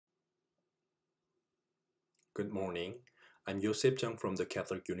Good morning. I'm Joseph Chung from the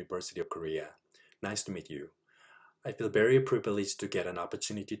Catholic University of Korea. Nice to meet you. I feel very privileged to get an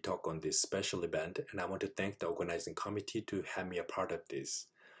opportunity to talk on this special event, and I want to thank the organizing committee to have me a part of this.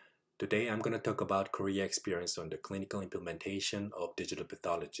 Today, I'm going to talk about Korea experience on the clinical implementation of digital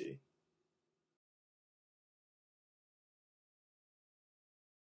pathology.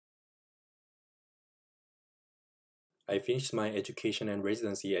 I finished my education and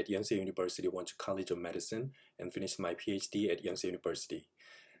residency at Yonsei University Wonju College of Medicine and finished my PhD at Yonsei University.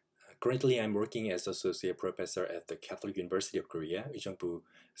 Currently, I'm working as associate professor at the Catholic University of Korea, Ujeongbu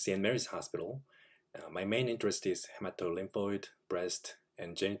St. Mary's Hospital. My main interest is hematolymphoid, breast,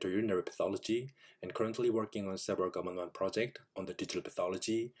 and genitourinary pathology, and currently working on several government projects on the digital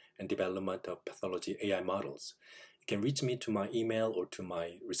pathology and development of pathology AI models. You can reach me to my email or to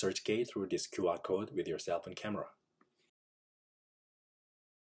my ResearchGate through this QR code with your cell phone camera.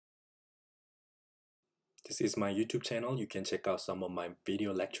 This is my YouTube channel. You can check out some of my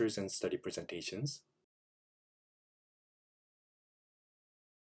video lectures and study presentations.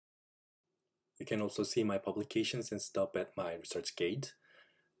 You can also see my publications and stuff at my ResearchGate.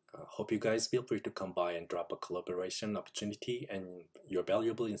 Hope you guys feel free to come by and drop a collaboration opportunity and your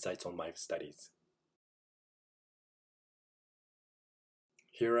valuable insights on my studies.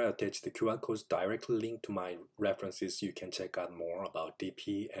 Here I attach the QR codes directly linked to my references. You can check out more about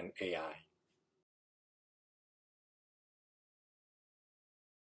DP and AI.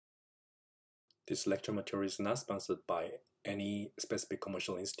 This lecture material is not sponsored by any specific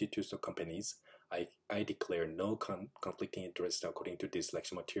commercial institutes or companies. I declare no conflicting interest according to this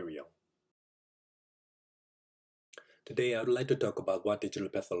lecture material. Today, I would like to talk about what digital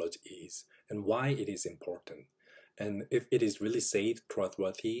pathology is and why it is important, and if it is really safe,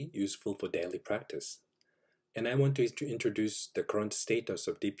 trustworthy, useful for daily practice. And I want to introduce the current status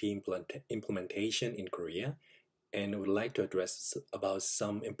of DP implementation in Korea, and would like to address about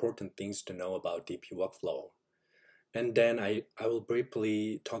some important things to know about DP workflow. And then I will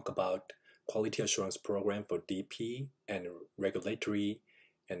briefly talk about quality assurance program for DP and regulatory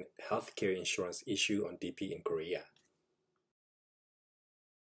and healthcare insurance issue on DP in Korea.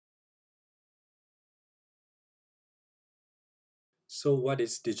 So what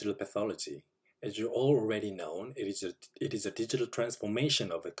is digital pathology? As you all already know, it is a digital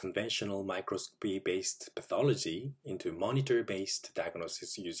transformation of a conventional microscopy-based pathology into monitor-based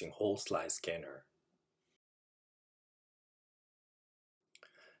diagnosis using whole slide scanner.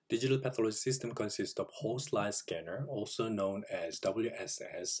 Digital pathology system consists of whole slide scanner, also known as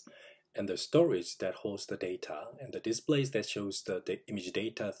WSS, and the storage that holds the data, and the displays that shows the image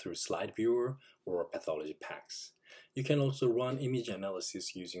data through slide viewer or pathology packs. You can also run image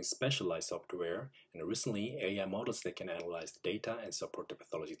analysis using specialized software and recently AI models that can analyze the data and support the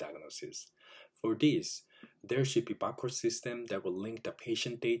pathology diagnosis. For this, there should be barcode system that will link the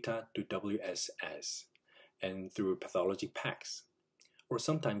patient data to WSS and through pathology packs, or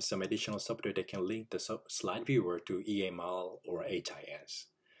sometimes some additional software that can link the slide viewer to EML or HIS.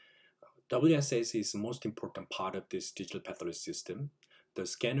 WSS is the most important part of this digital pathology system. The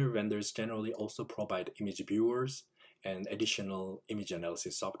scanner vendors generally also provide image viewers and additional image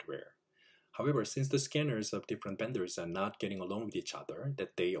analysis software. However, since the scanners of different vendors are not getting along with each other,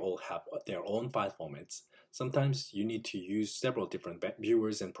 that they all have their own file formats, sometimes you need to use several different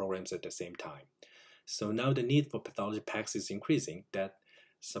viewers and programs at the same time. So now the need for pathology packs is increasing that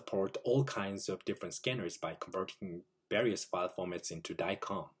support all kinds of different scanners by converting various file formats into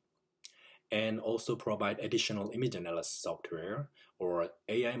DICOM, and also provide additional image analysis software or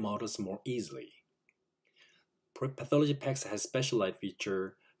AI models more easily. Pathology Packs has specialized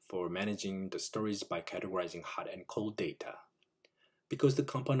feature for managing the storage by categorizing hot and cold data. Because the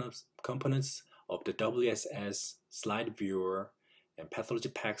components of the WSS, slide viewer, and pathology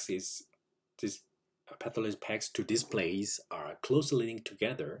packs pathology packs to displays are closely linked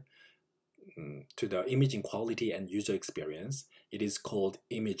together to the imaging quality and user experience, it is called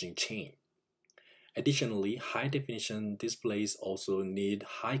imaging chain. Additionally, high-definition displays also need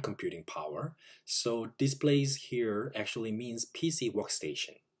high computing power, so displays here actually means PC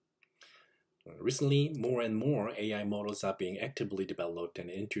workstation. Recently, more and more AI models are being actively developed and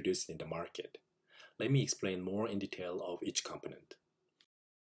introduced in the market. Let me explain more in detail of each component.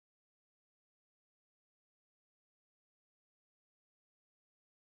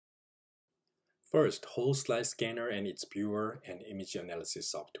 First, whole slide scanner and its viewer and image analysis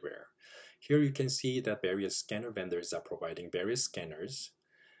software. Here you can see that various scanner vendors are providing various scanners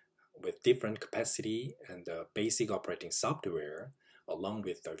with different capacity and the basic operating software along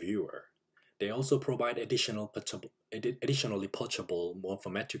with the viewer. They also provide additionally purchasable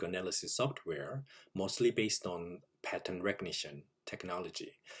morphometric analysis software, mostly based on pattern recognition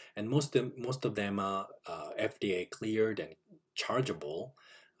technology. And most of them are FDA cleared and chargeable,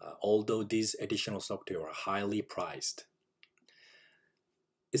 although these additional software are highly priced.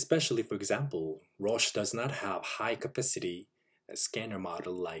 Especially, for example, Roche does not have high capacity scanner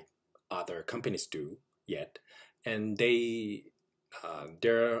model like other companies do yet, and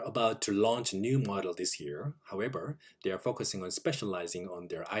they're about to launch a new model this year. However, they are focusing on specializing on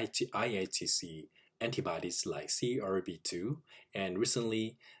their IHC antibodies like CRB2 and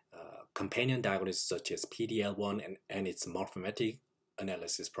recently companion diagnostics such as PDL1 and its morphometric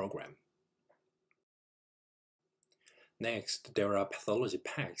analysis program. Next, there are pathology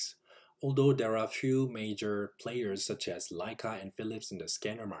packs. Although there are few major players such as Leica and Philips in the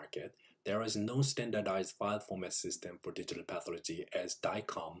scanner market, there is no standardized file format system for digital pathology as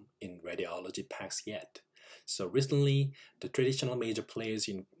DICOM in radiology packs yet. So recently, the traditional major players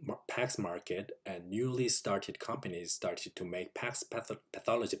in PACS market and newly started companies started to make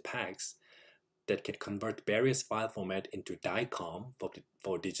pathology packs that can convert various file format into DICOM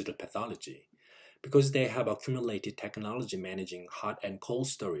for digital pathology. Because they have accumulated technology managing hot and cold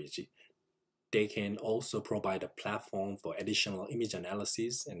storage, they can also provide a platform for additional image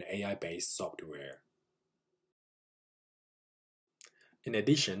analysis and AI-based software. In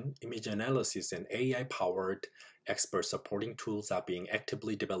addition, image analysis and AI-powered expert supporting tools are being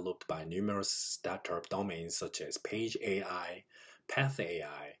actively developed by numerous startup domains such as Page AI, Path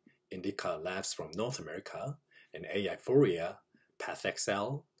AI, Indica Labs from North America, and AI4ia,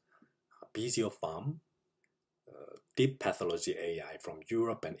 PathXL, Visiopharm, Deep Pathology AI from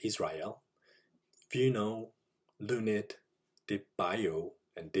Europe and Israel, Funo, Lunit, DeepBio,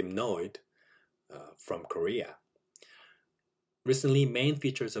 and Dimnoid from Korea. Recently, main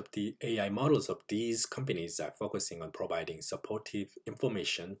features of the AI models of these companies are focusing on providing supportive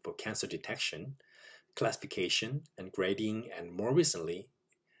information for cancer detection, classification, and grading, and more recently,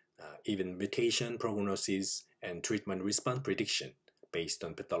 even mutation prognosis and treatment response prediction based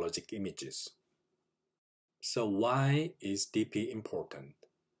on pathologic images. So why is DP important?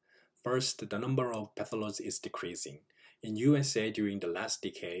 First, the number of pathologists is decreasing. In USA during the last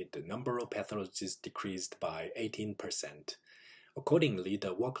decade, the number of pathologists decreased by 18%. Accordingly,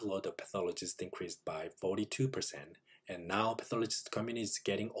 the workload of pathologists increased by 42%, and now pathologist community is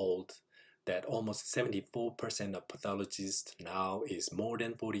getting old that almost 74% of pathologists now is more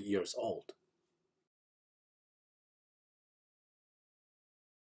than 40 years old.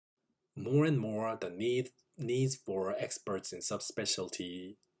 More and more, the needs for experts in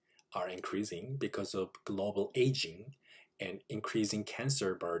subspecialty are increasing because of global aging and increasing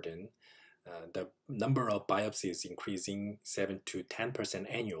cancer burden. The number of biopsies increasing 7 to 10%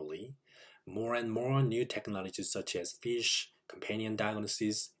 annually. More and more new technologies such as FISH, companion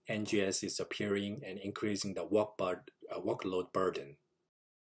diagnosis, NGS is appearing and increasing the workload burden.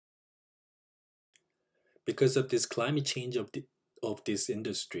 Because of this climate change of this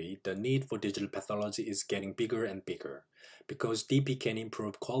industry, the need for digital pathology is getting bigger and bigger. Because DP can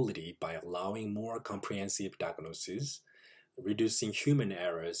improve quality by allowing more comprehensive diagnosis, reducing human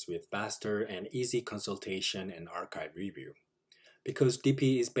errors with faster and easy consultation and archive review. Because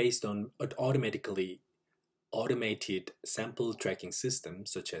DP is based on an automated sample tracking system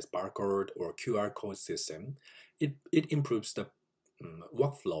such as barcode or QR code system, it improves the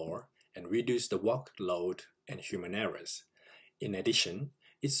workflow and reduces the workload and human errors. In addition,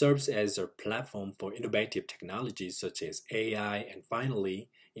 it serves as a platform for innovative technologies such as AI and finally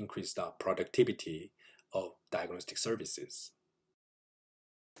increase the productivity of diagnostic services.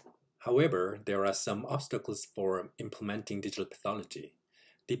 However, there are some obstacles for implementing digital pathology.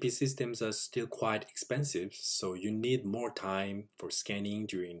 DP systems are still quite expensive, so you need more time for scanning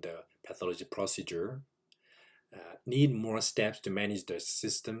during the pathology procedure, need more steps to manage the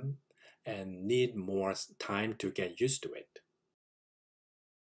system, and need more time to get used to it.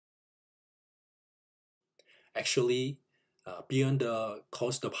 Actually, beyond the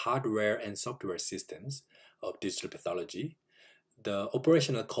cost of hardware and software systems of digital pathology, the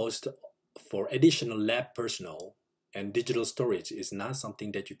operational cost for additional lab personnel and digital storage is not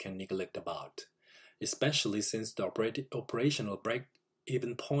something that you can neglect about, especially since the operational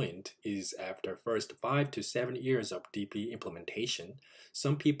break-even point is after first 5 to 7 years of DP implementation.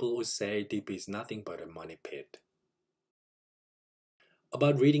 Some people would say DP is nothing but a money pit.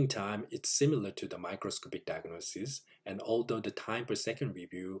 About reading time, it's similar to the microscopic diagnosis, and although the time per second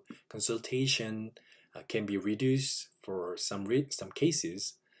review consultation can be reduced for some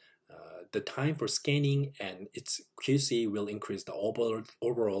cases, The time for scanning and its QC will increase the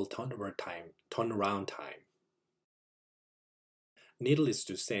overall turnaround time. Needless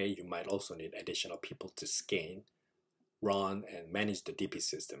to say, you might also need additional people to scan, run, and manage the DP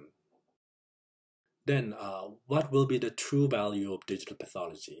system. Then, what will be the true value of digital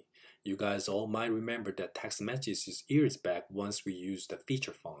pathology? You guys all might remember that text messages years back once we used the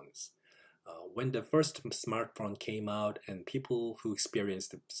feature phones. When the first smartphone came out and people who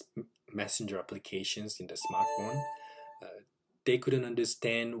experienced the messenger applications in the smartphone, they couldn't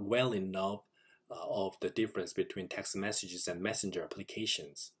understand well enough of the difference between text messages and messenger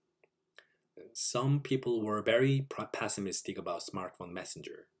applications. Some people were very pessimistic about smartphone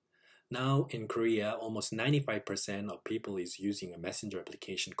messenger. Now in Korea, almost 95% of people is using a messenger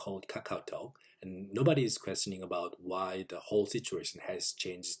application called KakaoTalk, and nobody is questioning about why the whole situation has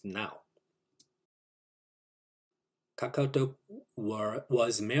changed now. KakaoTalk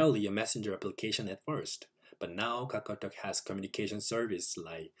was merely a messenger application at first, but now KakaoTalk has communication service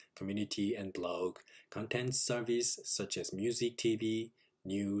like community and blog, content service such as music, TV,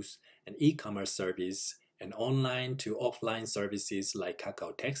 news, and e-commerce service, and online to offline services like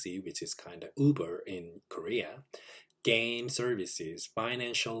Kakao Taxi, which is kind of Uber in Korea, game services,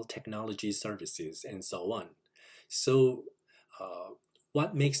 financial technology services, and so on. So,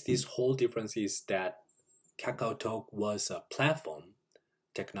 what makes this whole difference is that KakaoTalk was a platform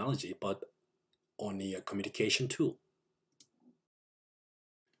technology, but only a communication tool.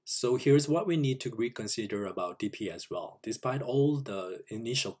 So here's what we need to reconsider about DP as well. Despite all the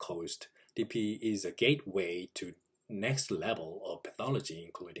initial cost, DP is a gateway to next level of pathology,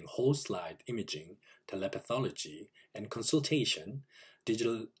 including whole slide imaging, telepathology, and consultation,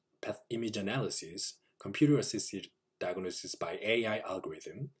 digital image analysis, computer-assisted diagnosis by AI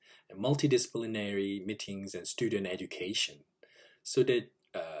algorithm, and multidisciplinary meetings and student education.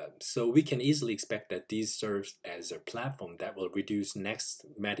 So we can easily expect that these serves as a platform that will reduce net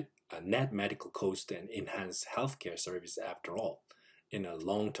medical cost and enhance healthcare service after all, in a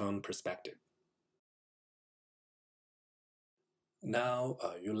long-term perspective. Now,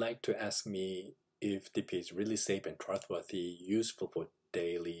 you'd like to ask me if DP is really safe and trustworthy, useful for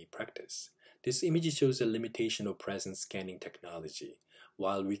daily practice. This image shows a limitation of present scanning technology.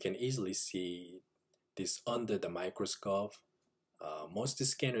 While we can easily see this under the microscope, most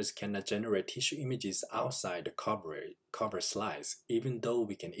scanners cannot generate tissue images outside the cover slice, even though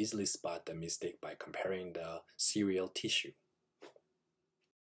we can easily spot the mistake by comparing the serial tissue.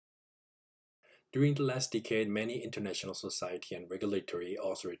 During the last decade, many international society and regulatory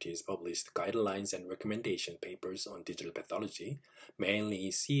authorities published guidelines and recommendation papers on digital pathology,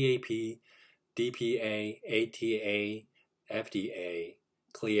 mainly CAP, DPA, ATA, FDA,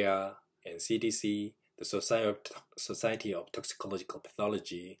 CLIA, and CDC, the Society of Toxicological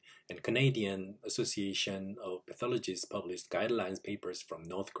Pathology, and Canadian Association of Pathologists published guidelines papers from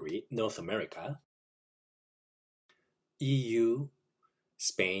North America, EU,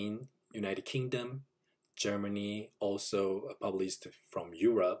 Spain, United Kingdom, Germany also published from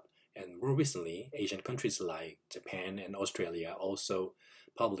Europe, and more recently, Asian countries like Japan and Australia also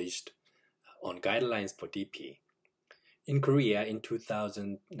published on guidelines for DP. In Korea in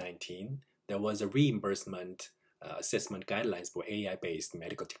 2019, there was a reimbursement assessment guidelines for AI-based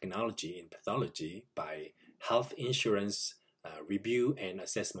medical technology in pathology by Health Insurance Review and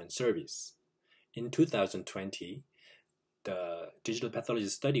Assessment Service. In 2020, the Digital Pathology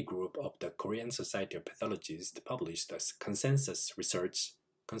Study Group of the Korean Society of Pathologists published a consensus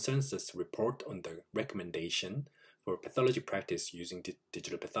report on the recommendation for pathology practice using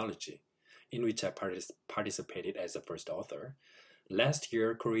digital pathology, in which I participated as a first author. Last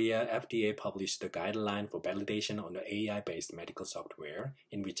year, Korea FDA published the guideline for validation on the AI-based medical software,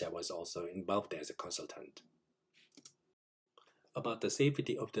 in which I was also involved as a consultant. About the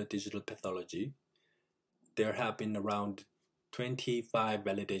safety of the digital pathology, there have been around 25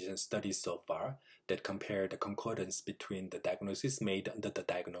 validation studies so far that compare the concordance between the diagnosis made under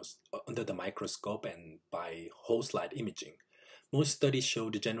the microscope and by whole slide imaging. Most studies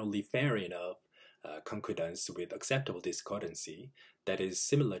showed generally fair enough concordance with acceptable discordancy that is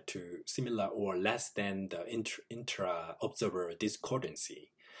similar or less than the intra-observer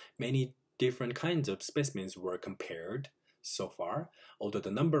discordancy. Many different kinds of specimens were compared so far, although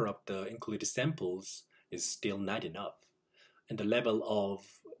the number of the included samples is still not enough. And the level of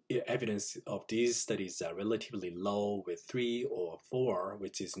evidence of these studies are relatively low, with 3 or 4,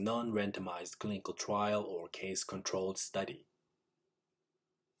 which is non-randomized clinical trial or case-controlled study.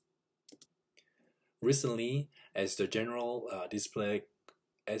 Recently, as the general display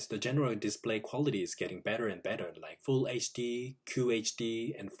as the general display quality is getting better and better, like Full HD,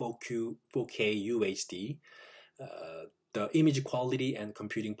 QHD, and 4K UHD, the image quality and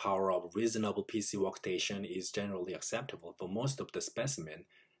computing power of reasonable PC workstation is generally acceptable for most of the specimen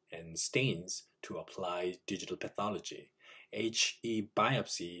and stains to apply digital pathology. HE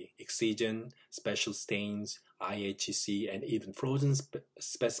biopsy, excision, special stains, IHC, and even frozen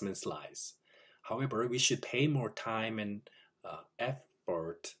specimen slice. However, we should pay more time and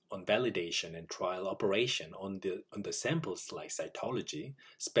effort on validation and trial operation on the samples like cytology,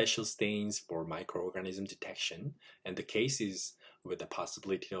 special stains for microorganism detection, and the cases with the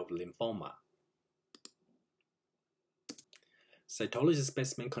possibility of lymphoma. Cytology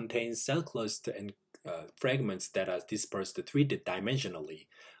specimen contains cell clusters and fragments that are dispersed three-dimensionally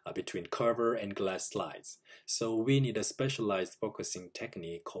between cover and glass slides. So we need a specialized focusing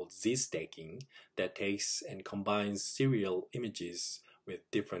technique called Z-stacking that takes and combines serial images with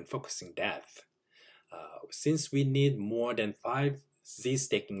different focusing depth. Since we need more than 5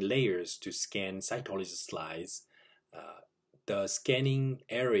 Z-stacking layers to scan cytology slides, the scanning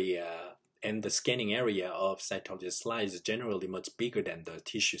area of cytology slides is generally much bigger than the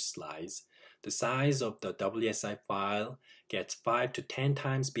tissue slides. The size of the WSI file gets 5 to 10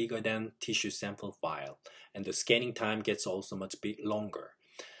 times bigger than tissue sample file, and the scanning time gets also much longer.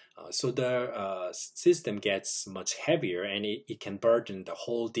 So the system gets much heavier, and it can burden the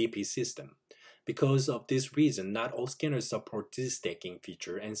whole DP system. Because of this reason, not all scanners support Z-stacking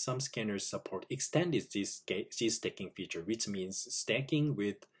feature, and some scanners support extended Z-stacking feature, which means scanning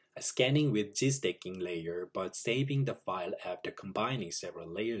with Z-stacking layer, but saving the file after combining several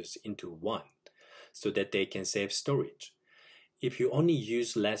layers into one, so that they can save storage. If you only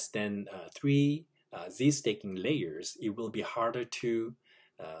use less than 3 Z-stacking layers, it will be harder to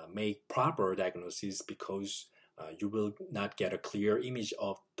make proper diagnosis because you will not get a clear image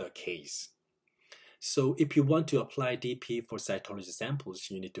of the case. So if you want to apply DP for cytology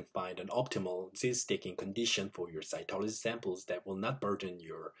samples, you need to find an optimal Z-stacking condition for your cytology samples that will not burden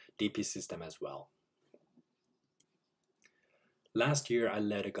your DP system as well. Last year, I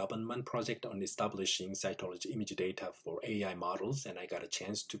led a government project on establishing cytology image data for AI models, and I got a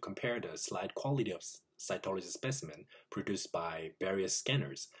chance to compare the slide quality of cytology specimen produced by various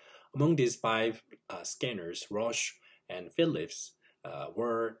scanners. Among these 5 scanners, Roche and Philips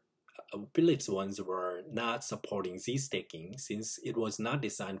ones were not supporting Z-stacking since it was not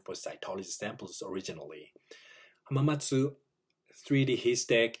designed for cytology samples originally. Hamamatsu 3D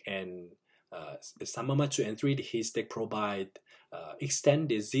Histec and Hamamatsu and 3D Histec provide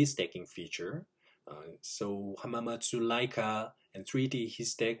extended Z-stacking feature. So Hamamatsu, Leica, and 3D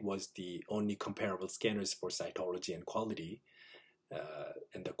Histec was the only comparable scanners for cytology and quality.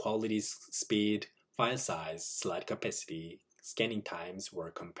 And the quality, speed, file size, slide capacity, scanning times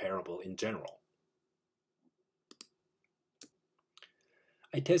were comparable in general.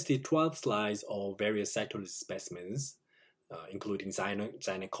 I tested 12 slides of various cytology specimens, including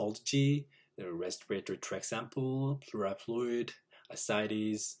gynecology, the respiratory tract sample, pleural fluid,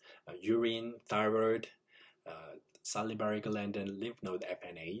 ascites, urine, thyroid, salivary gland, and lymph node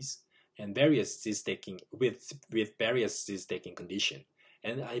FNAs, and various Z-stacking with various Z-stacking condition.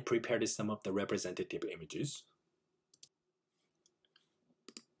 And I prepared some of the representative images.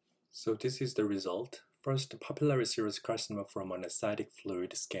 So this is the result. First, papillary serous carcinoma from an ascitic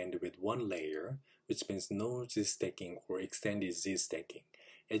fluid scanned with 1 layer, which means no Z-stacking or extended Z-stacking.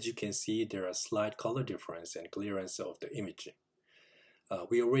 As you can see, there are slight color difference and clearance of the image. As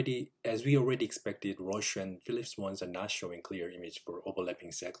we already expected, Roche and Philips ones are not showing clear image for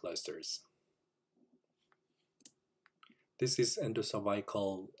overlapping cell clusters. This is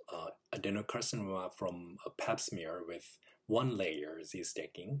endocervical adenocarcinoma from a pap smear with 1 layer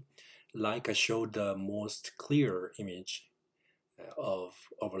Z-stacking. Leica showed the most clear image of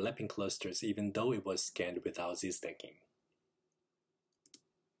overlapping clusters even though it was scanned without Z-stacking.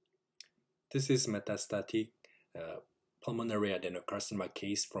 This is metastatic pulmonary adenocarcinoma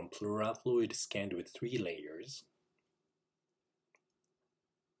case from pleural fluid scanned with 3 layers.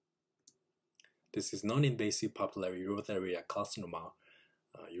 This is non-invasive papillary urothelial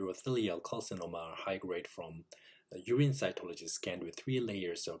carcinoma, high grade from urine cytology scanned with 3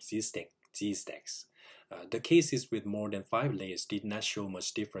 layers of Z-stacks. The cases with more than 5 layers did not show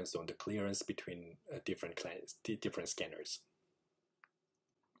much difference on the clearance between different scanners.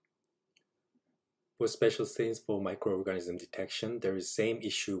 For special stains for microorganism detection, there is same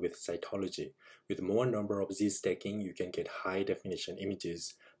issue with cytology. With more number of Z-stacking, you can get high definition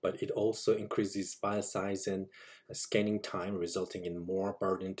images, but it also increases file size and scanning time, resulting in more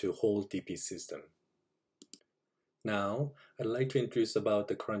burden to whole DP system. Now, I'd like to introduce about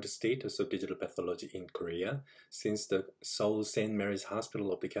the current status of digital pathology in Korea, since the Seoul St. Mary's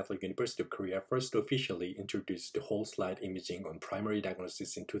Hospital of the Catholic University of Korea first officially introduced the whole slide imaging on primary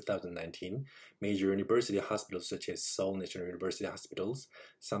diagnosis in 2019. Major university hospitals such as Seoul National University Hospitals,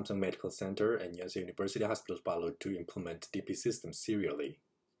 Samsung Medical Center, and Yonsei University Hospitals followed to implement DP systems serially.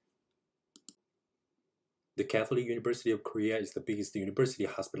 The Catholic University of Korea is the biggest university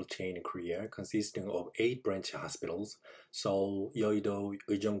hospital chain in Korea, consisting of 8 branch hospitals: Seoul, Yeouido,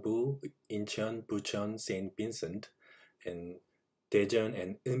 Uijeongbu, Incheon, Bucheon, St. Vincent, and Daejeon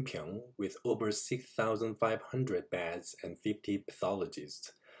and Eunpyeong, with over 6,500 beds and 50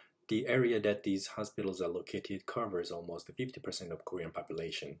 pathologists. The area that these hospitals are located covers almost 50% of Korean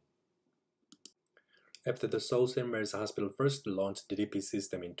population. After the Seoul St. Mary's Hospital first launched the DP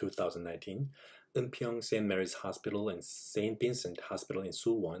system in 2019, Eunpyeong St. Mary's Hospital and St. Vincent Hospital in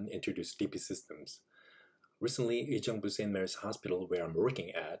Suwon introduced DP systems. Recently, Uijeongbu St. Mary's Hospital, where I'm working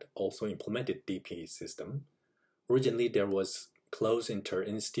at, also implemented DP system. Originally, there was close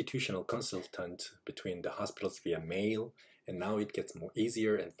inter-institutional consultant between the hospitals via mail, and now it gets more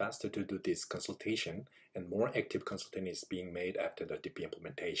easier and faster to do this consultation, and more active consultation is being made after the DP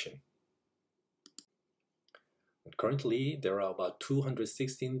implementation. Currently, there are about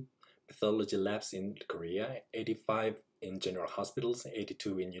 216 pathology labs in Korea, 85 in general hospitals,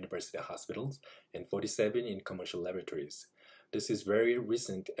 82 in university hospitals, and 47 in commercial laboratories. This is very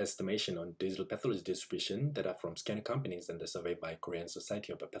recent estimation on digital pathology distribution that are from scanning companies and the survey by Korean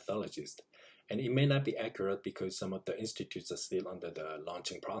Society of Pathologists. And it may not be accurate because some of the institutes are still under the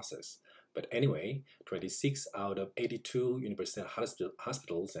launching process. But anyway, 26 out of 82 university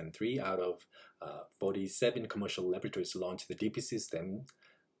hospitals and 3 out of 47 commercial laboratories launched the DP system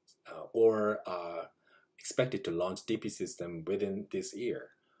or are expected to launch DP system within this year.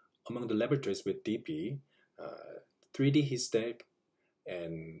 Among the laboratories with DP, 3D Histech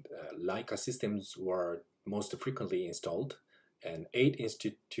and Leica systems were most frequently installed, and 8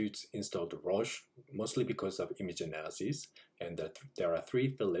 institutes installed Roche, mostly because of image analysis, and there are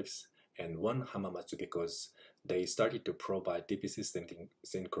 3 Philips and 1 Hamamatsu because they started to provide DP systems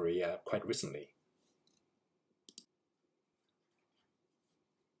in Korea quite recently.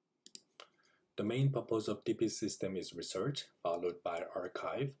 The main purpose of DP system is research, followed by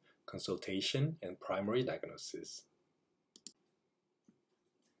archive, consultation, and primary diagnosis.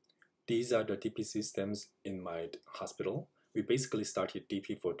 These are the DP systems in my hospital. We basically started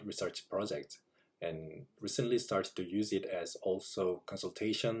DP for research projects and recently started to use it as also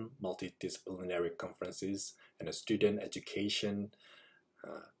consultation, multidisciplinary conferences, and a student education.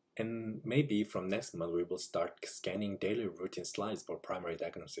 And maybe from next month we will start scanning daily routine slides for primary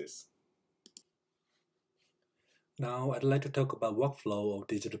diagnosis. Now I'd like to talk about workflow of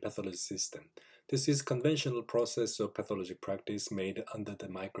digital pathology system. This is conventional process of pathology practice made under the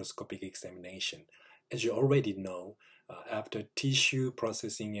microscopic examination. As you already know, after tissue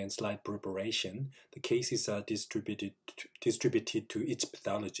processing and slide preparation, the cases are distributed to each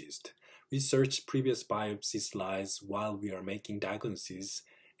pathologist. We search previous biopsy slides while we are making diagnoses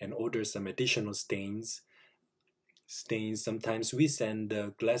and order some additional stains. Sometimes we send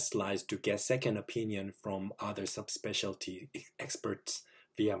the glass slides to get second opinion from other subspecialty experts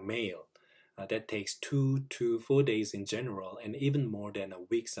via mail. That takes 2 to 4 days in general, and even more than a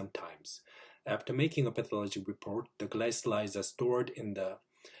week sometimes. After making a pathology report, the glass slides are stored in the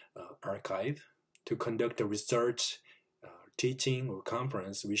archive. To conduct a research, teaching, or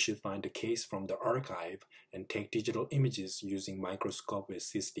conference, we should find the case from the archive and take digital images using microscope with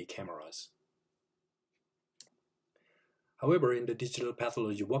CCD cameras. However, in the digital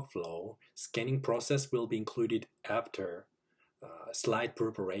pathology workflow, scanning process will be included after slide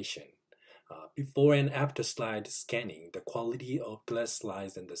preparation. Before and after slide scanning, the quality of glass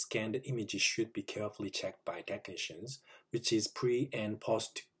slides and the scanned images should be carefully checked by technicians, which is pre- and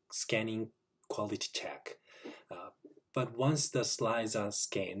post-scanning quality check. But once the slides are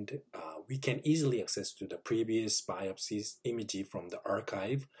scanned, we can easily access to the previous biopsies images from the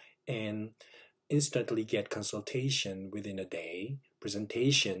archive and instantly get consultation within a day.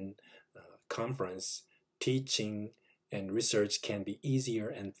 Presentation, conference, teaching, and research can be easier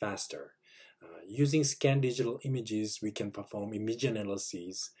and faster. Using scanned digital images, we can perform image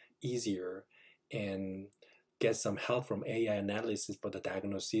analysis easier and get some help from AI analysis for the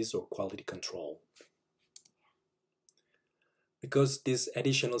diagnosis or quality control. Because this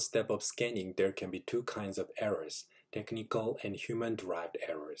additional step of scanning, there can be 2 kinds of errors, technical and human-derived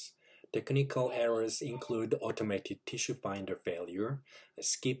errors. Technical errors include automated tissue finder failure,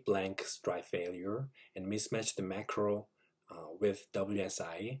 skip blank stride failure, and mismatched macro with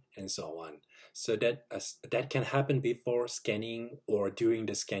WSI and so on. So that can happen before scanning or during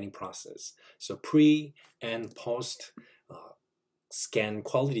the scanning process. So pre and post scan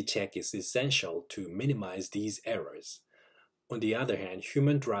quality check is essential to minimize these errors. On the other hand,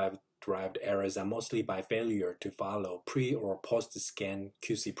 human-derived errors are mostly by failure to follow pre or post-scan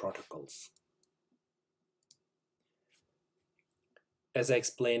QC protocols. As I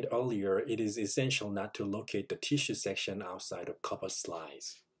explained earlier, it is essential not to locate the tissue section outside of KoPA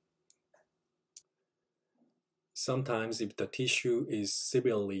slice. Sometimes if the tissue is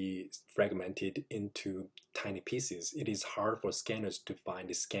severely fragmented into tiny pieces, it is hard for scanners to find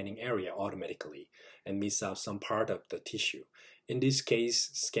the scanning area automatically and miss out some part of the tissue. In this case,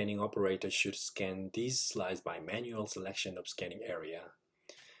 scanning operators should scan these slides by manual selection of scanning area.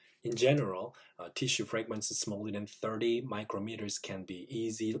 In general, tissue fragments smaller than 30 micrometers can be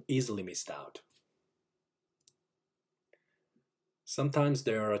easily missed out. Sometimes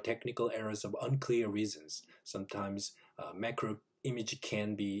there are technical errors of unclear reasons. Sometimes macro image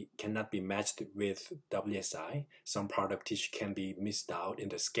cannot be matched with WSI. Some part of tissue can be missed out in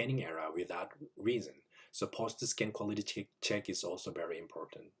the scanning area without reason. So post-scan quality check is also very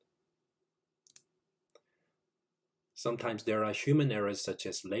important. Sometimes there are human errors such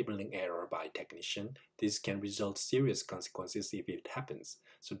as labeling error by technician. This can result serious consequences if it happens,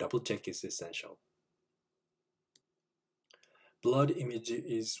 so double check is essential. Blood image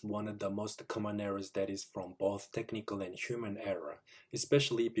is one of the most common errors that is from both technical and human error,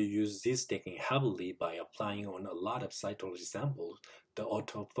 especially if you use this technique heavily by applying on a lot of cytology samples. The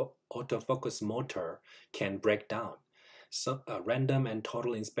autofocus motor can break down. So a random and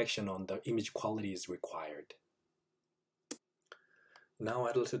total inspection on the image quality is required. Now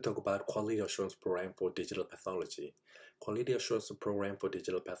I'd like to talk about quality assurance program for digital pathology. Quality assurance program for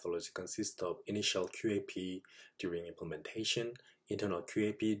digital pathology consists of initial QAP during implementation, internal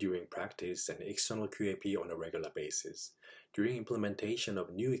QAP during practice, and external QAP on a regular basis. During implementation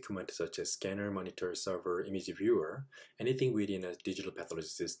of new equipment such as scanner, monitor, server, image viewer, anything within a digital pathology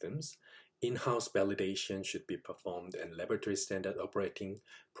systems, in-house validation should be performed and laboratory standard operating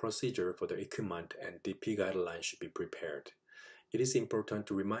procedure for the equipment and DP guidelines should be prepared. It is important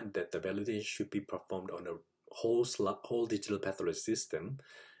to remind that the validation should be performed on a whole digital pathology system,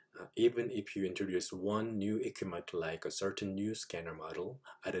 even if you introduce one new equipment like a certain new scanner model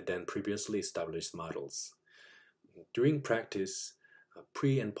other than previously established models. During practice,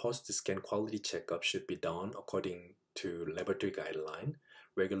 pre- and post-scan quality checkup should be done according to laboratory guideline.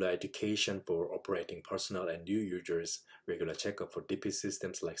 Regular education for operating personnel and new users, regular checkup for DP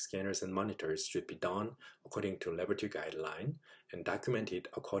systems like scanners and monitors should be done according to laboratory guideline and documented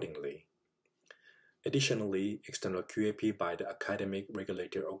accordingly. Additionally, external QAP by the academic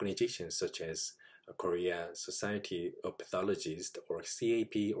regulatory organizations such as Korea Society of Pathologists or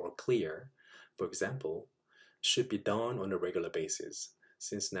CAP or CLEAR, for example, should be done on a regular basis.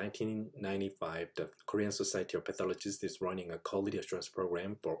 Since 1995, the Korean Society of Pathologists is running a quality assurance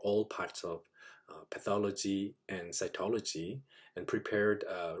program for all parts of pathology and cytology and prepared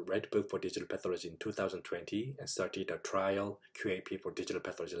a Red Book for Digital Pathology in 2020 and started a trial QAP for digital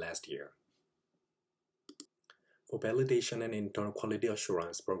pathology last year. For validation and internal quality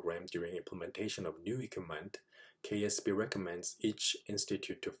assurance program during implementation of new equipment, KSP recommends each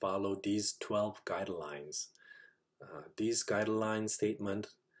institute to follow these 12 guidelines. These guideline statement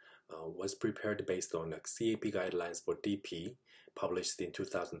was prepared based on the CAP guidelines for DP published in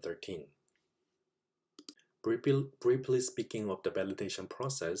 2013. Briefly speaking of the validation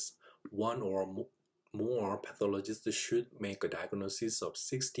process, one or more pathologists should make a diagnosis of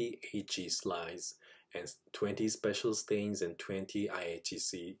 60 AG slides and 20 special stains and 20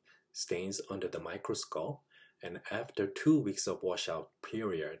 IHC stains under the microscope, and after 2 weeks of washout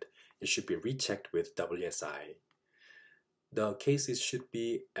period, it should be rechecked with WSI. The cases should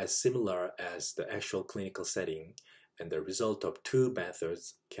be as similar as the actual clinical setting, and the result of two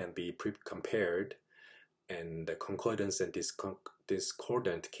methods can be compared, and the concordance and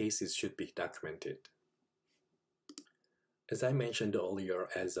discordant cases should be documented. As I mentioned earlier,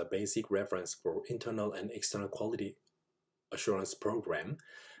 as a basic reference for internal and external quality assurance program,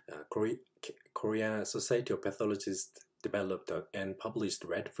 Korea Society of Pathologists developed and published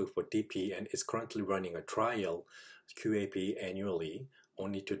Red Book for DP and is currently running a trial QAP annually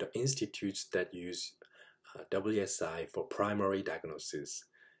only to the institutes that use WSI for primary diagnosis.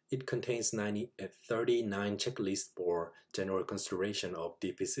 It contains 39 checklists for general consideration of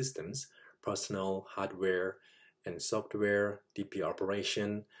DP systems, personnel, hardware, and software, DP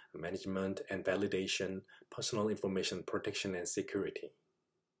operation, management and validation, personal information protection and security.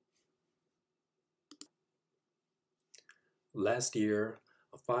 Last year,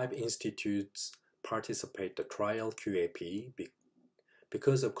 5 institutes participated the trial QAP.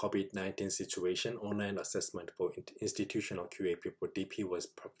 Because of COVID-19 situation, online assessment for institutional QAP for DP was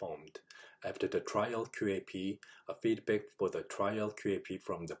performed. After the trial QAP, a feedback for the trial QAP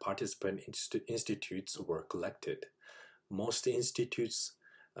from the participant institutes were collected. Most institutes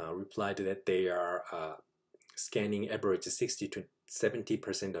replied that they are scanning average 60 to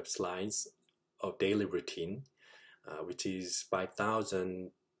 70% of slides of daily routine, which is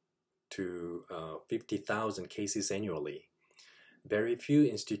 5,000 to 50,000 cases annually. Very few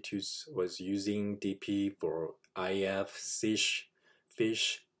institutes was using DP for IF, SISH,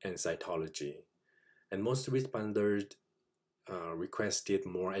 FISH, and cytology. And most responders requested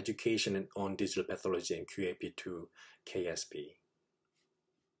more education on digital pathology and QAP to KSP.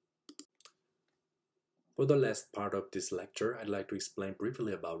 For the last part of this lecture, I'd like to explain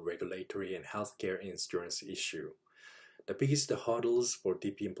briefly about regulatory and healthcare insurance issue. The biggest hurdles for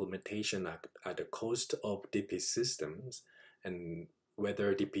DP implementation are the cost of DP systems and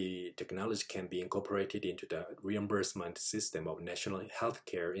whether DP technology can be incorporated into the reimbursement system of national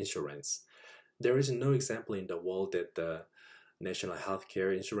healthcare insurance. There is no example in the world that the national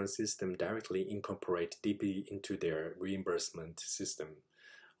healthcare insurance system directly incorporate DP into their reimbursement system.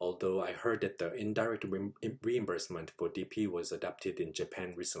 Although I heard that the indirect reimbursement for DP was adopted in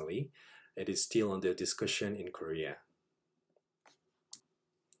Japan recently, it is still under discussion in Korea.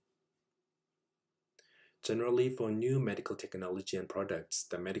 Generally, for new medical technology and products,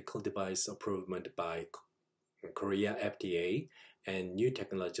 the medical device approval by Korea FDA and new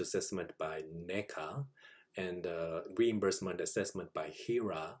technology assessment by NECA and reimbursement assessment by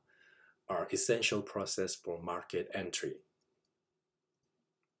HERA are essential process for market entry.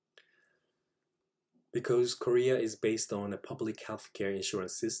 Because Korea is based on a public healthcare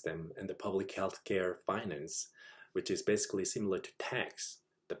insurance system and the public healthcare finance, which is basically similar to tax,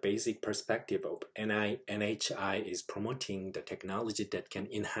 the basic perspective of NHI is promoting the technology that can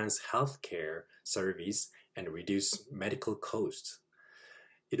enhance healthcare service and reduce medical costs.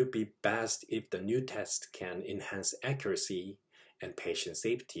 It would be best if the new test can enhance accuracy and patient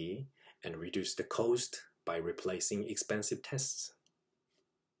safety and reduce the cost by replacing expensive tests.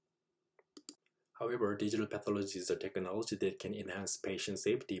 However, digital pathology is a technology that can enhance patient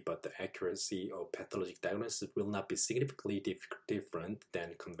safety, but the accuracy of pathologic diagnosis will not be significantly different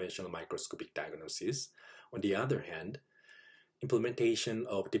than conventional microscopic diagnosis. On the other hand, implementation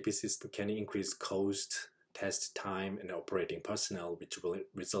of DP system can increase cost, test time, and operating personnel, which will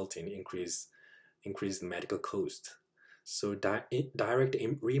result in increased medical cost. So direct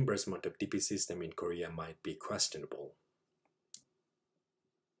reimbursement of DP system in Korea might be questionable.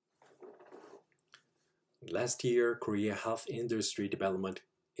 Last year, Korea Health Industry Development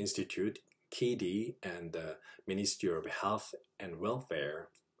Institute, KIDI, and the Ministry of Health and Welfare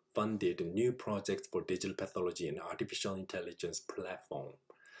funded a new project for digital pathology and artificial intelligence platform.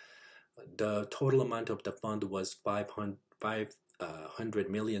 The total amount of the fund was $500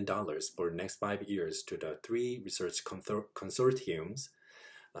 million for the next 5 years to the 3 research consortiums,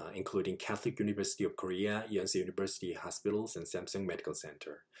 including Catholic University of Korea, Yonsei University Hospitals, and Samsung Medical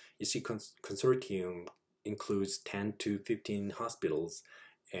Center. Each consortium includes 10 to 15 hospitals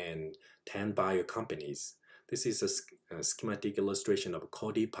and 10 bio companies. This is a schematic illustration of a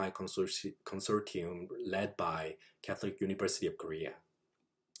KoPANA consortium led by Catholic University of Korea.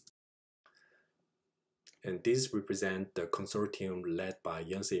 And these represent the consortium led by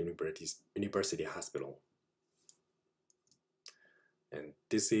Yonsei University Hospital. And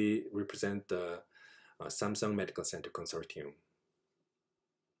this represents the Samsung Medical Center Consortium.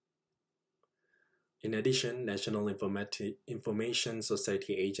 In addition, National Information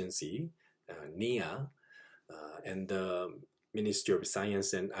Society Agency, NIA, and the Ministry of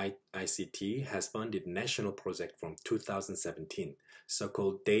Science and ICT has funded a national project from 2017,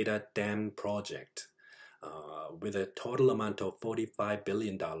 so-called Data Dam Project, with a total amount of $45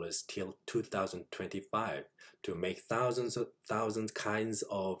 billion till 2025 to make thousands kinds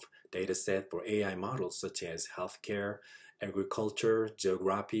of data set for AI models such as healthcare, agriculture,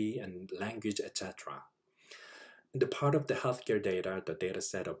 geography, and language, etc. The part of the healthcare data, the data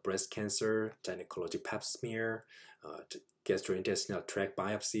set of breast cancer, gynecologic pap smear, gastrointestinal tract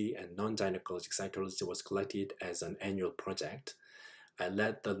biopsy, and non-gynecologic cytology was collected as an annual project. I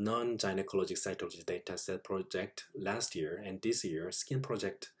led the non-gynecologic cytology data set project last year, and this year, skin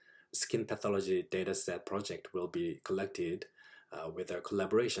pathology data set project will be collected with a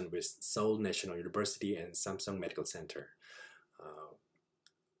collaboration with Seoul National University and Samsung Medical Center.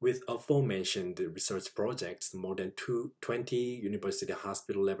 With aforementioned research projects, more than 20 university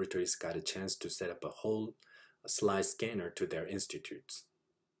hospital laboratories got a chance to set up a whole slide scanner to their institutes.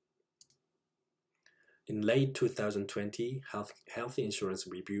 In late 2020, Health Insurance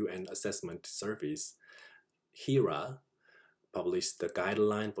Review and Assessment Service, HIRA, published the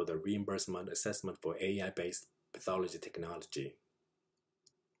guideline for the reimbursement assessment for AI-based pathology technology.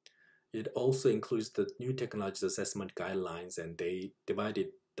 It also includes the new technology assessment guidelines, and they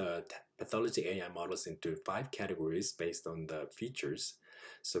divided the pathology AI models into 5 categories based on the features.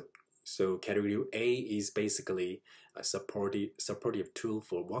 So category A is basically a supportive tool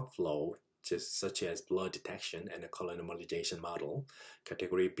for workflow, such as blood detection and a color normalization model.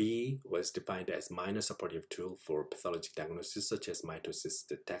 Category B was defined as minor supportive tool for pathology diagnosis, such as mitosis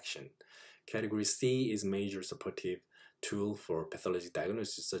detection. Category C is major supportive tool for pathology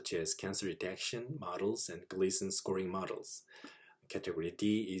diagnosis, such as cancer detection models and Gleason scoring models. Category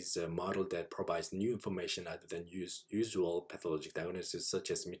D is a model that provides new information other than usual pathologic diagnosis,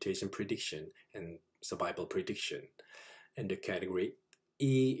 such as mutation prediction and survival prediction. And the category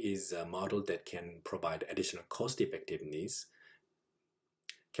E is a model that can provide additional cost effectiveness.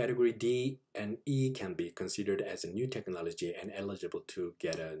 Category D and E can be considered as a new technology and eligible to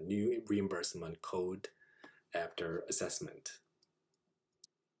get a new reimbursement code after assessment.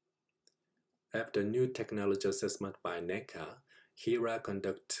 After new technology assessment by NECA, HIRA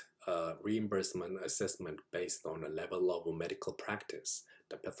conduct a reimbursement assessment based on a level of medical practice.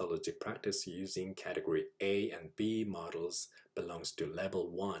 The pathology practice using category A and B models belongs to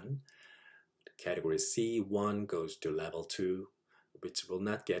level 1. Category C1 goes to level 2, which will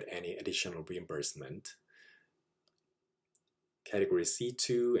not get any additional reimbursement. Category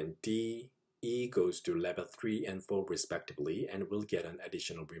C2 and D, E goes to level 3 and 4 respectively and will get an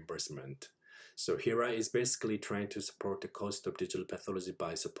additional reimbursement. So HIRA is basically trying to support the cost of digital pathology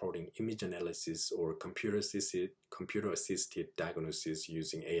by supporting image analysis or computer-assisted diagnosis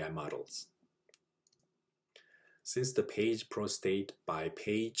using AI models. Since the Page Prostate by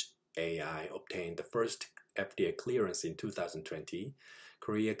Page AI obtained the first FDA clearance in 2020,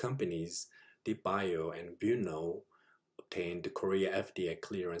 Korea companies DeepBio and Buno obtained the Korea FDA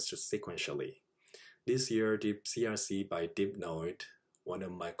clearance sequentially. This year, Deep CRC by DeepNoid, one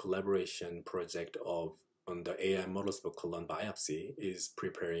of my collaboration project on the AI models for colon biopsy, is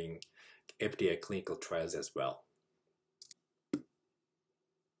preparing FDA clinical trials as well.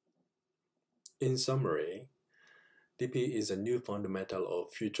 In summary, DP is a new fundamental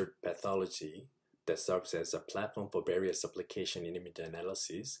of future pathology that serves as a platform for various applications in image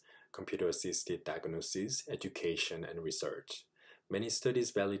analysis, computer-assisted diagnosis, education, and research. Many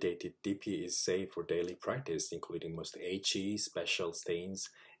studies validated DP is safe for daily practice, including most HE, special stains,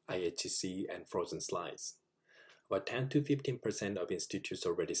 IHC, and frozen slides. About 10 to 15% of institutes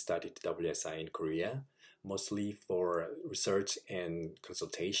already studied WSI in Korea, mostly for research and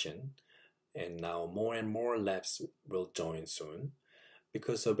consultation, and now more and more labs will join soon.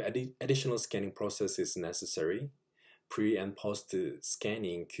 Because of additional scanning process is necessary, pre and post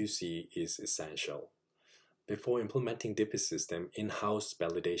scanning QC is essential. Before implementing DP system, in-house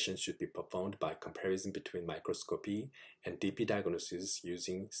validation should be performed by comparison between microscopy and DP diagnosis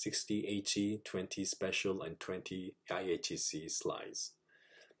using 60 HE, 20 special, and 20 IHC slides.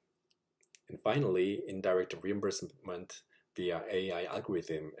 And finally, indirect reimbursement via AI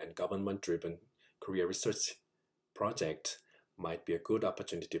algorithm and government-driven Korea research project might be a good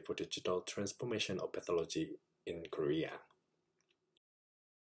opportunity for digital transformation of pathology in Korea.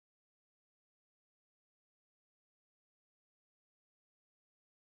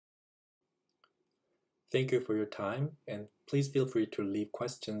 Thank you for your time, and please feel free to leave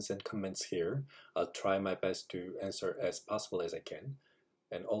questions and comments here. I'll try my best to answer as possible as I can.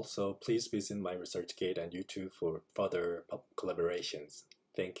 And also, please visit my ResearchGate and YouTube for further collaborations.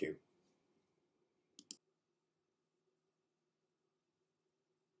 Thank you.